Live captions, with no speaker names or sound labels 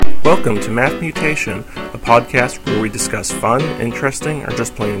Welcome to Math Mutation, a podcast where we discuss fun, interesting, or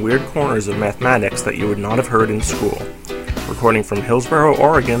just plain weird corners of mathematics that you would not have heard in school. Recording from Hillsboro,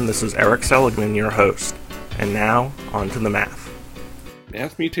 Oregon, this is Eric Seligman, your host. And now, on to the math.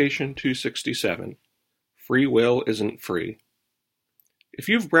 Math Mutation 267. Free will isn't free. If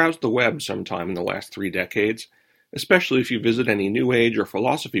you've browsed the web sometime in the last 3 decades, especially if you visit any New Age or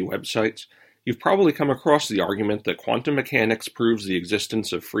philosophy websites, you've probably come across the argument that quantum mechanics proves the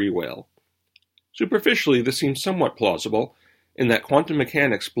existence of free will. Superficially, this seems somewhat plausible, in that quantum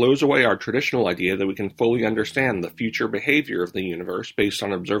mechanics blows away our traditional idea that we can fully understand the future behavior of the universe based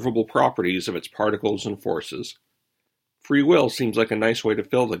on observable properties of its particles and forces. Free will seems like a nice way to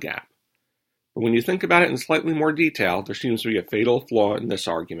fill the gap. But when you think about it in slightly more detail, there seems to be a fatal flaw in this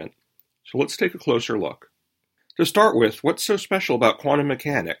argument. So let's take a closer look. To start with, what's so special about quantum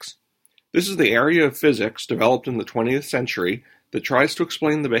mechanics? This is the area of physics developed in the 20th century that tries to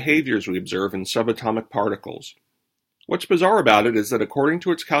explain the behaviors we observe in subatomic particles. What's bizarre about it is that according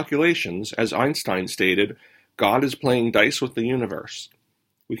to its calculations, as Einstein stated, God is playing dice with the universe.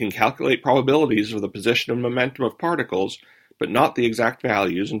 We can calculate probabilities of the position and momentum of particles, but not the exact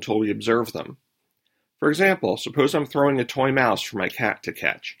values until we observe them. For example, suppose I'm throwing a toy mouse for my cat to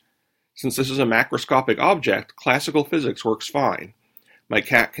catch. Since this is a macroscopic object, classical physics works fine. My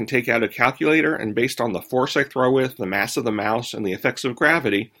cat can take out a calculator, and based on the force I throw with, the mass of the mouse, and the effects of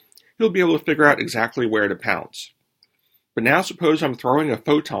gravity, he'll be able to figure out exactly where to pounce. But now suppose I'm throwing a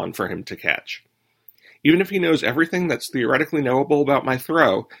photon for him to catch. Even if he knows everything that's theoretically knowable about my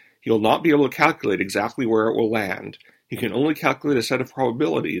throw, he'll not be able to calculate exactly where it will land. He can only calculate a set of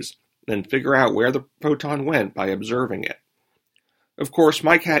probabilities, and then figure out where the photon went by observing it. Of course,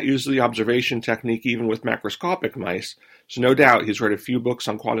 my cat uses the observation technique even with macroscopic mice, so no doubt he's read a few books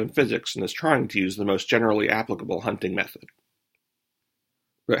on quantum physics and is trying to use the most generally applicable hunting method.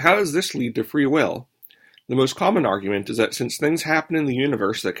 But how does this lead to free will? The most common argument is that since things happen in the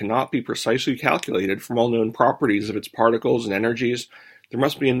universe that cannot be precisely calculated from all known properties of its particles and energies, there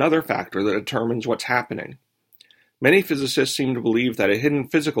must be another factor that determines what's happening. Many physicists seem to believe that a hidden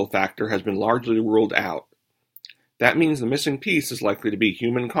physical factor has been largely ruled out. That means the missing piece is likely to be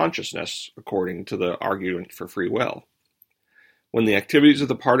human consciousness, according to the argument for free will. When the activities of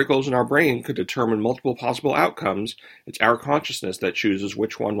the particles in our brain could determine multiple possible outcomes, it's our consciousness that chooses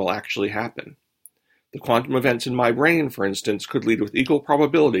which one will actually happen. The quantum events in my brain, for instance, could lead with equal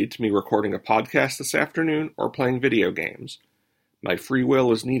probability to me recording a podcast this afternoon or playing video games. My free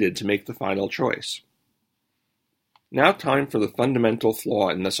will is needed to make the final choice. Now time for the fundamental flaw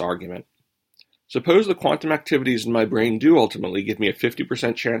in this argument. Suppose the quantum activities in my brain do ultimately give me a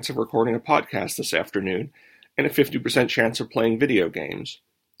 50% chance of recording a podcast this afternoon and a 50% chance of playing video games.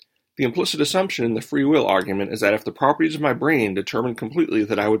 The implicit assumption in the free will argument is that if the properties of my brain determined completely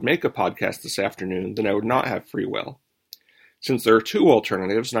that I would make a podcast this afternoon, then I would not have free will. Since there are 2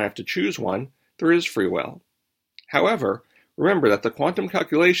 alternatives and I have to choose one, there is free will. However, remember that the quantum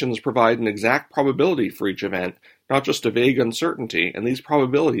calculations provide an exact probability for each event, not just a vague uncertainty, and these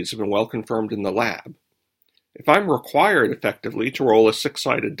probabilities have been well confirmed in the lab. If I'm required, effectively, to roll a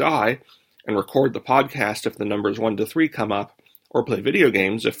 6-sided die and record the podcast if the numbers 1 to 3 come up, or play video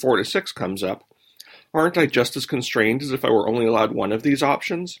games if 4 to 6 comes up, aren't I just as constrained as if I were only allowed one of these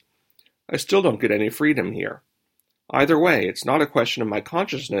options? I still don't get any freedom here. Either way, it's not a question of my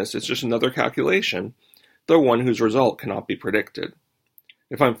consciousness, it's just another calculation, though one whose result cannot be predicted.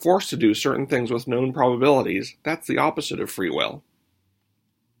 If I'm forced to do certain things with known probabilities, that's the opposite of free will.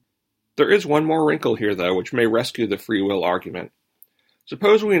 There is one more wrinkle here, though, which may rescue the free will argument.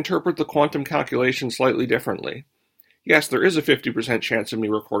 Suppose we interpret the quantum calculation slightly differently. Yes, there is a 50% chance of me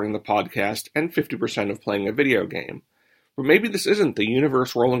recording the podcast and 50% of playing a video game. But maybe this isn't the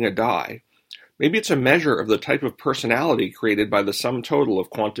universe rolling a die. Maybe it's a measure of the type of personality created by the sum total of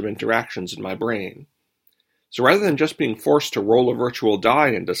quantum interactions in my brain. So rather than just being forced to roll a virtual die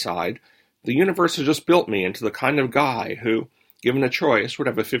and decide, the universe has just built me into the kind of guy who, given a choice, would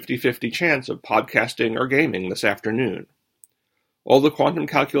have a 50-50 chance of podcasting or gaming this afternoon. All the quantum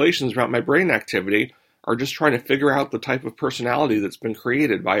calculations about my brain activity are just trying to figure out the type of personality that's been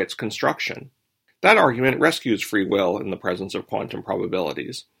created by its construction. That argument rescues free will in the presence of quantum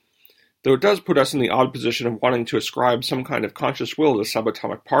probabilities, though it does put us in the odd position of wanting to ascribe some kind of conscious will to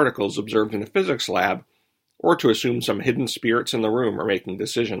subatomic particles observed in a physics lab, or to assume some hidden spirits in the room are making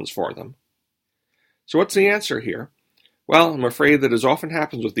decisions for them. So what's the answer here? Well, I'm afraid that as often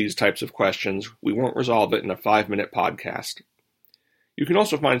happens with these types of questions, we won't resolve it in a 5-minute podcast. You can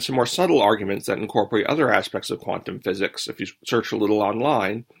also find some more subtle arguments that incorporate other aspects of quantum physics if you search a little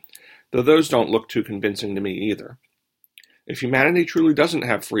online, though those don't look too convincing to me either. If humanity truly doesn't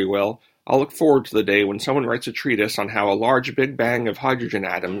have free will, I'll look forward to the day when someone writes a treatise on how a large Big Bang of hydrogen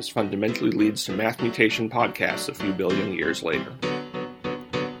atoms fundamentally leads to math mutation podcasts a few billion years later.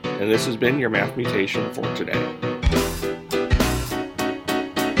 And this has been your Math Mutation for today.